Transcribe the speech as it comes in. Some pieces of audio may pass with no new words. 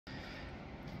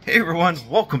Hey everyone,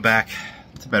 welcome back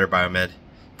to Better Biomed.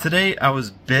 Today I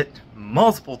was bit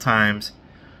multiple times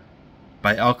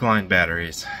by alkaline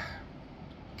batteries.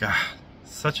 God,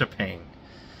 such a pain.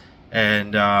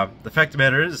 And the fact of the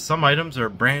matter is, some items are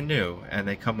brand new and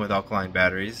they come with alkaline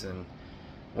batteries, and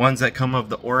ones that come of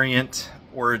the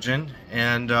origin,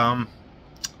 and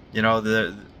you know,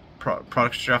 the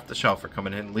products straight off the shelf are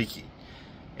coming in leaky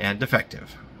and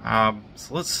defective.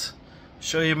 So let's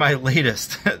show you my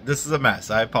latest. This is a mess,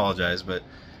 I apologize, but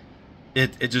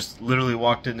it just literally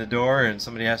walked in the door and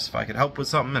somebody asked if I could help with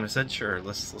something, and I said sure,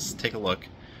 let's take a look,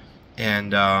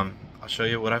 and I'll show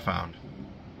you what I found.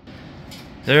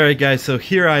 Alright guys, so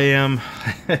here I am.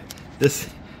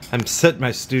 I'm setting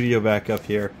my studio back up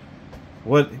here.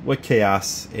 What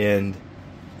chaos. And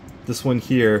this one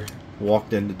here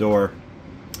walked in the door.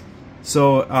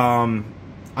 So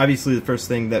obviously the first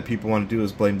thing that people want to do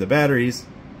is blame the batteries.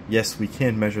 Yes, we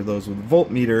can measure those with a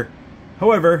voltmeter.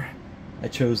 However, I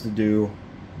chose to do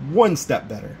one step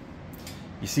better.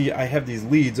 You see, I have these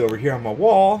leads over here on my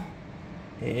wall,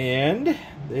 and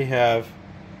they have,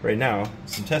 right now,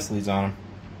 some test leads on them.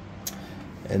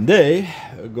 And they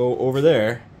go over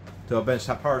there to a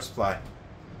benchtop power supply.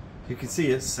 You can see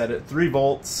it's set at 3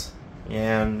 volts,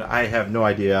 and I have no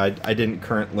idea. I didn't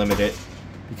current limit it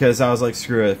because I was like,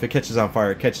 screw it. If it catches on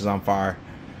fire, it catches on fire.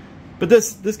 But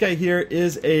this guy here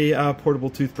is a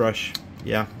portable toothbrush.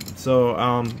 Yeah,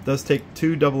 so it does take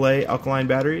 2 AA alkaline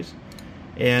batteries,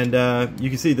 and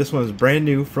you can see this one is brand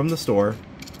new from the store,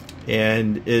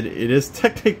 and it is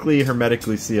technically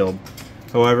hermetically sealed.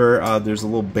 However, there's a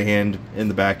little band in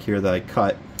the back here that I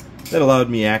cut that allowed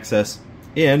me access.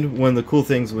 And one of the cool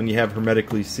things when you have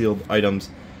hermetically sealed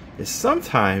items is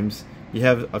sometimes you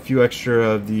have a few extra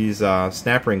of these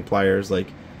snap ring pliers, like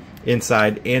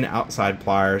inside and outside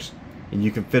pliers, and you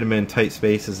can fit them in tight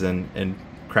spaces and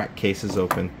crack cases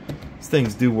open. These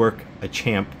things do work a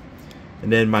champ. And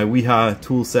then my Weeha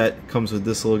tool set comes with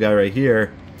this little guy right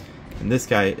here, and this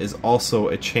guy is also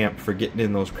a champ for getting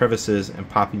in those crevices and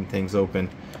popping things open.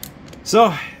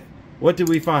 So what did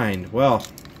we find? Well,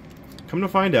 come to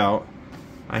find out,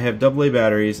 I have AA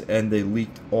batteries and they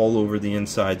leaked all over the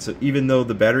inside. So even though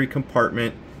the battery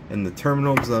compartment and the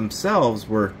terminals themselves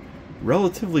were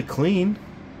relatively clean,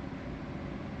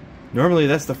 normally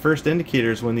that's the first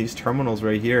indicators when these terminals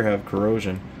right here have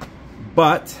corrosion.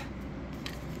 But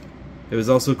it was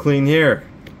also clean here.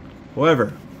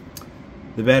 However,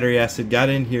 the battery acid got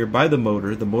in here by the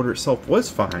motor. The motor itself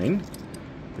was fine,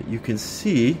 but you can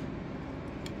see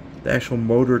the actual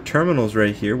motor terminals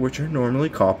right here, which are normally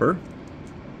copper.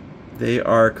 They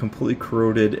are completely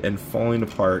corroded and falling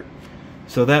apart.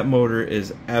 So that motor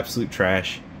is absolute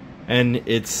trash, and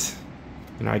it's,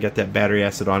 you know, I got that battery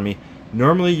acid on me.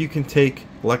 Normally you can take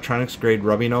electronics grade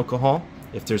rubbing alcohol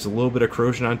if there's a little bit of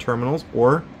corrosion on terminals,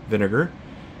 or vinegar,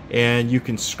 and you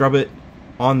can scrub it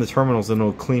on the terminals and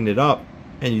it'll clean it up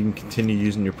and you can continue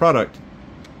using your product.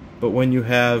 But when you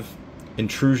have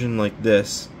intrusion like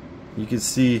this, you can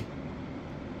see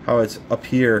how it's up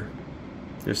here.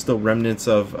 There's still remnants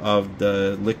of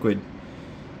the liquid.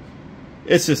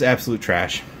 It's just absolute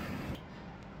trash.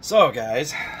 So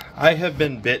guys, I have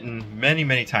been bitten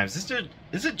many times.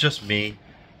 Is it just me,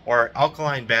 or are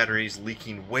alkaline batteries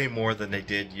leaking way more than they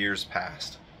did years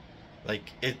past?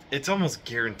 Like, it's almost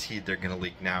guaranteed they're gonna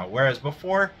leak now. Whereas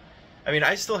before, I mean,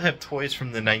 I still have toys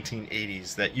from the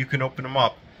 1980s that you can open them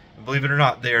up, and believe it or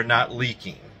not, they are not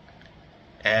leaking.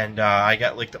 And I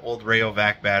got like the old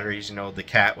Rayovac batteries, you know, the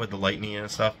cat with the lightning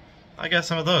and stuff. I got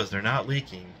some of those, they're not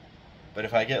leaking. But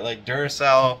if I get like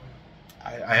Duracell,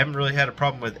 I haven't really had a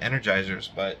problem with energizers,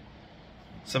 but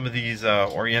some of these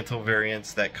Oriental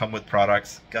variants that come with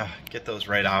products, God, get those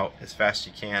right out as fast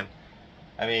as you can.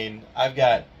 I mean, I've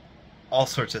got all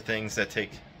sorts of things that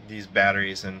take these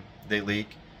batteries and they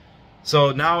leak.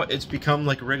 So now it's become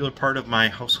like a regular part of my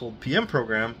household PM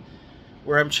program,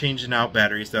 where I'm changing out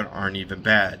batteries that aren't even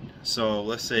bad. So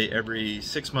let's say every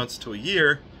 6 months to a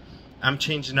year, I'm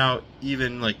changing out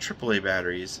even like AAA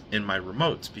batteries in my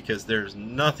remotes, because there's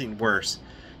nothing worse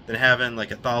than having like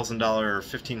 $1,000 or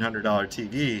 $1,500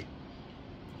 TV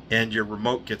and your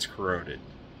remote gets corroded.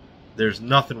 There's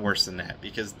nothing worse than that,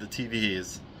 because the TV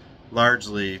is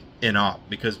largely in-op,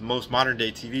 because most modern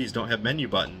day TVs don't have menu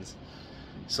buttons.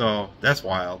 So that's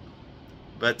wild.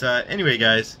 But anyway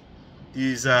guys,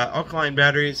 these alkaline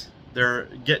batteries, they're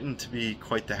getting to be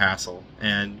quite the hassle,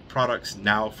 and products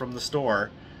now from the store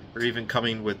are even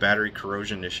coming with battery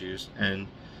corrosion issues, and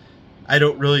I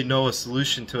don't really know a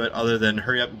solution to it other than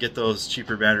hurry up and get those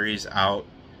cheaper batteries out.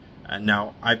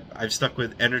 Now I've stuck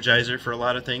with Energizer for a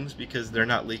lot of things because they're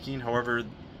not leaking. However,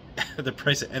 the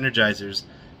price of Energizers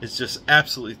is just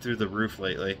absolutely through the roof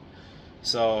lately.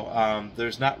 So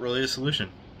there's not really a solution.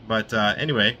 But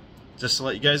anyway, just to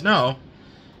let you guys know,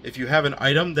 if you have an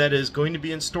item that is going to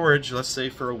be in storage, let's say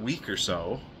for a week or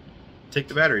so, take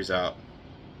the batteries out.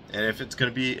 And if it's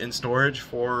going to be in storage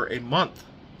for a month,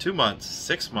 2 months,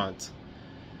 6 months,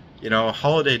 you know,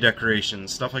 holiday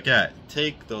decorations, stuff like that,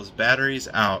 take those batteries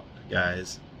out,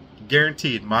 guys.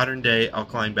 Guaranteed, modern day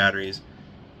alkaline batteries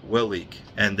will leak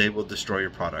and they will destroy your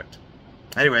product.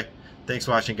 Anyway, thanks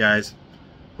for watching, guys.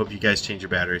 Hope you guys change your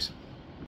batteries.